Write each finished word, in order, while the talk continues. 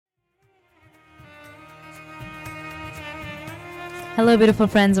Hello, beautiful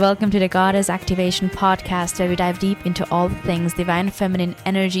friends. Welcome to the Goddess Activation Podcast, where we dive deep into all things divine feminine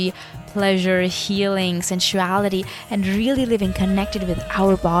energy, pleasure, healing, sensuality, and really living connected with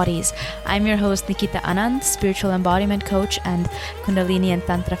our bodies. I'm your host, Nikita Anand, spiritual embodiment coach and Kundalini and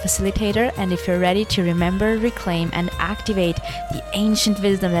Tantra facilitator. And if you're ready to remember, reclaim, and activate the ancient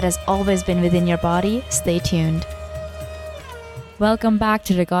wisdom that has always been within your body, stay tuned. Welcome back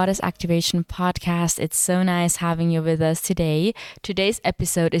to the Goddess Activation Podcast. It's so nice having you with us today. Today's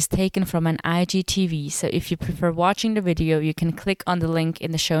episode is taken from an IGTV, so if you prefer watching the video, you can click on the link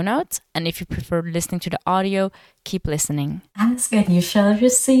in the show notes. And if you prefer listening to the audio, keep listening. Ask and you shall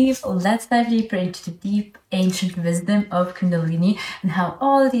receive. Let's dive deeper into the deep ancient wisdom of Kundalini and how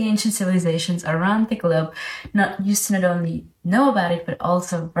all the ancient civilizations around the globe used to not only know about it, but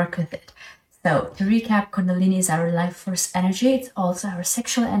also work with it. So to recap, Kundalini is our life force energy. It's also our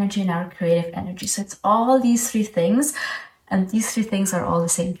sexual energy and our creative energy. So it's all these three things, and these three things are all the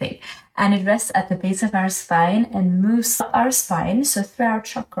same thing. And it rests at the base of our spine and moves up our spine, so through our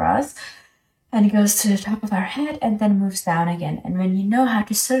chakras, and it goes to the top of our head and then moves down again. And when you know how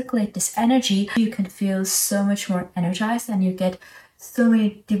to circulate this energy, you can feel so much more energized and you get so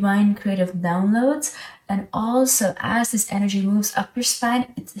many divine creative downloads. And also, as this energy moves up your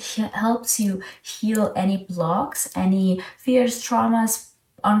spine, it helps you heal any blocks, any fears, traumas,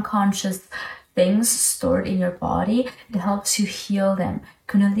 unconscious things stored in your body. It helps you heal them.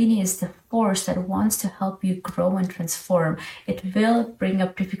 Kundalini is the force that wants to help you grow and transform. It will bring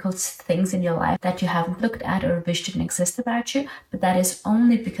up difficult things in your life that you haven't looked at or wished didn't exist about you, but that is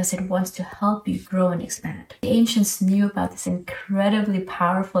only because it wants to help you grow and expand. The ancients knew about this incredibly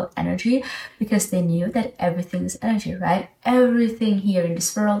powerful energy because they knew that everything is energy, right? Everything here in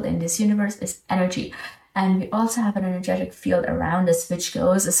this world, in this universe is energy. And we also have an energetic field around us, which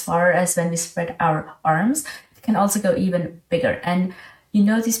goes as far as when we spread our arms. It can also go even bigger. And you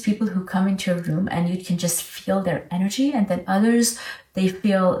know these people who come into a room and you can just feel their energy, and then others, they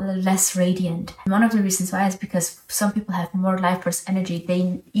feel less radiant. And one of the reasons why is because some people have more life force energy.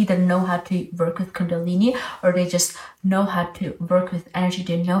 They either know how to work with Kundalini, or they just know how to work with energy.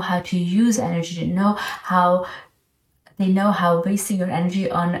 They know how to use energy. They know how wasting your energy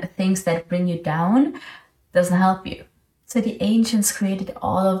on things that bring you down doesn't help you. So the ancients created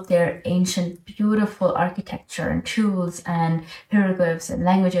all of their ancient beautiful architecture and tools and hieroglyphs and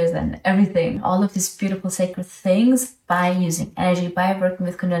languages and everything, all of these beautiful sacred things by using energy, by working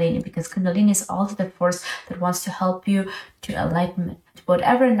with Kundalini, because Kundalini is also the force that wants to help you to enlightenment.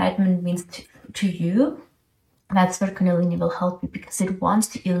 Whatever enlightenment means to you, that's where Kundalini will help you, because it wants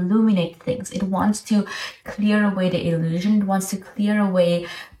to illuminate things. It wants to clear away the illusion. It wants to clear away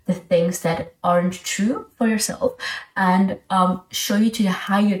the things that aren't true for yourself and show you to the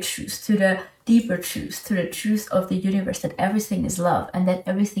higher truth, to the deeper truth, to the truth of the universe, that everything is love and that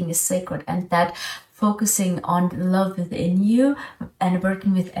everything is sacred, and that focusing on the love within you and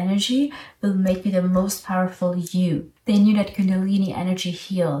working with energy will make you the most powerful you. They knew that Kundalini energy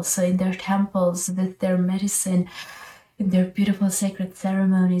heals. So in their temples, with their medicine, in their beautiful sacred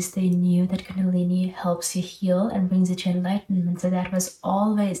ceremonies, they knew that Kundalini helps you heal and brings you to enlightenment. So that was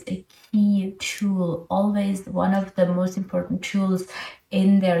always a key tool, always one of the most important tools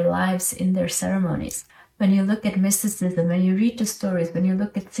in their lives, in their ceremonies. When you look at mysticism, when you read the stories, when you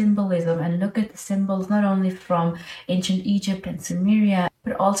look at symbolism and look at the symbols not only from ancient Egypt and Sumeria,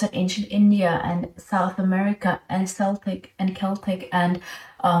 but also ancient India and South America and Celtic and Celtic and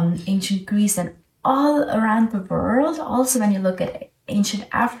ancient Greece and all around the world. Also, when you look at ancient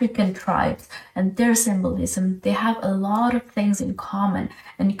African tribes and their symbolism, they have a lot of things in common.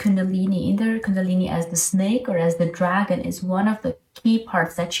 And Kundalini, either Kundalini as the snake or as the dragon, is one of the key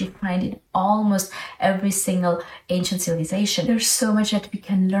parts that you find in almost every single ancient civilization. There's so much that we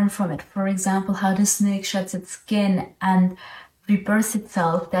can learn from it. For example, how the snake sheds its skin and rebirths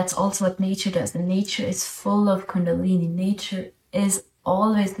itself. That's also what nature does. And nature is full of Kundalini. Nature is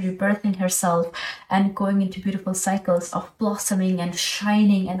always rebirthing herself and going into beautiful cycles of blossoming and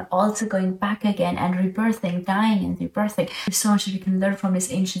shining, and also going back again and rebirthing, dying and rebirthing. There's so much that we can learn from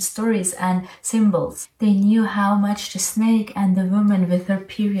these ancient stories and symbols. They knew how much the snake and the woman with her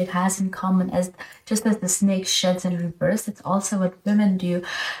period has in common. As just as the snake sheds and rebirths, it's also what women do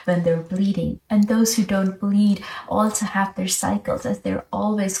when they're bleeding. And those who don't bleed also have their cycles, as they're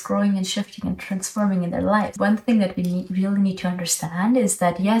always growing and shifting and transforming in their life. One thing that we really need to understand is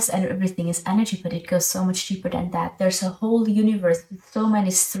that yes, and everything is energy, but it goes so much deeper than that. There's a whole universe with so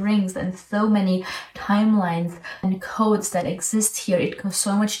many strings and so many timelines and codes that exist here. It goes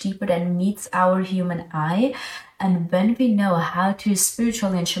so much deeper than meets our human eye. And when we know how to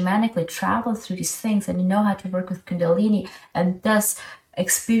spiritually and shamanically travel through these things, and we know how to work with Kundalini, and thus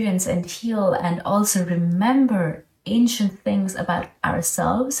experience and heal, and also remember ancient things about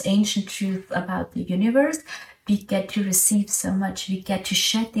ourselves, ancient truths about the universe, we get to receive so much. We get to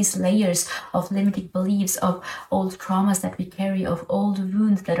shed these layers of limiting beliefs, of old traumas that we carry, of old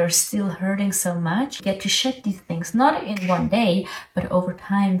wounds that are still hurting so much. We get to shed these things, not in one day, but over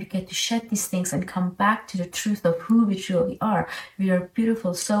time. We get to shed these things and come back to the truth of who we truly are. We are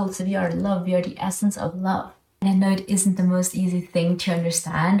beautiful souls. We are love. We are the essence of love. And I know it isn't the most easy thing to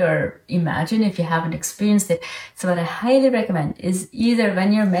understand or imagine if you haven't experienced it. So what I highly recommend is either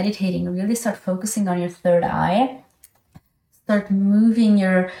when you're meditating, really start focusing on your third eye. Start moving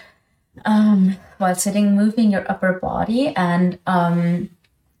your, while sitting, moving your upper body, and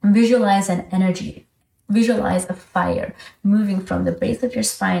visualize an energy. Visualize a fire moving from the base of your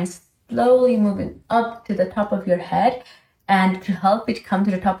spine, slowly moving up to the top of your head. And to help it come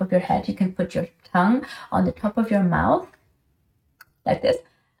to the top of your head, you can put your tongue on the top of your mouth, like this,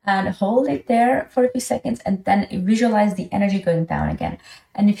 and hold it there for a few seconds, and then visualize the energy going down again.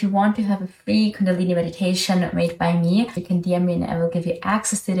 And if you want to have a free Kundalini meditation made by me, you can DM me and I will give you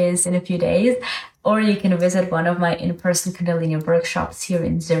access to this in a few days. Or you can visit one of my in-person Kundalini workshops here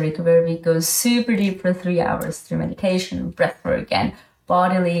in Zurich, where we go super deep for 3 hours through meditation, breathwork, and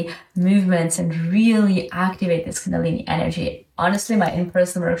bodily movements, and really activate this Kundalini energy. Honestly, my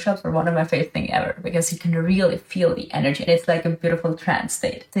in-person workshops are one of my favorite things ever, because you can really feel the energy. It's like a beautiful trance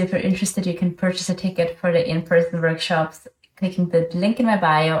state. So if you're interested, you can purchase a ticket for the in-person workshops, clicking the link in my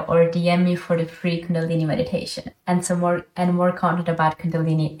bio, or DM me for the free Kundalini meditation. And some more content about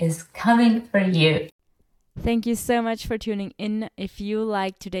Kundalini is coming for you. Thank you so much for tuning in. If you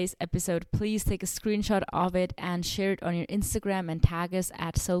liked today's episode, please take a screenshot of it and share it on your Instagram and tag us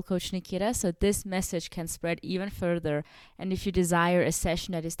at Soul Coach Nikita, so this message can spread even further. And if you desire a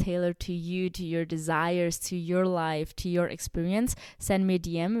session that is tailored to you, to your desires, to your life, to your experience, send me a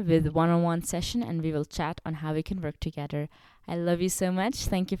DM with one-on-one session and we will chat on how we can work together. I love you so much.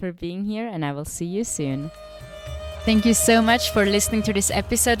 Thank you for being here, and I will see you soon. Thank you so much for listening to this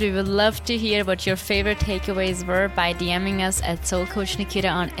episode. We would love to hear what your favorite takeaways were by DMing us at Soul Coach Nikita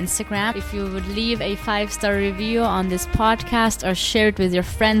on Instagram. If you would leave a 5-star review on this podcast, or share it with your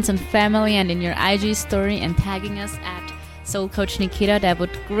friends and family and in your IG story and tagging us at Soul Coach Nikita, that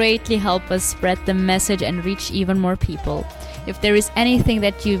would greatly help us spread the message and reach even more people. If there is anything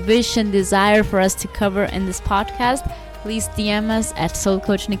that you wish and desire for us to cover in this podcast, please DM us at Soul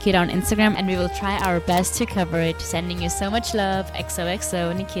Coach Nikita on Instagram, and we will try our best to cover it. Sending you so much love.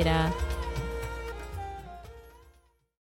 XOXO Nikita.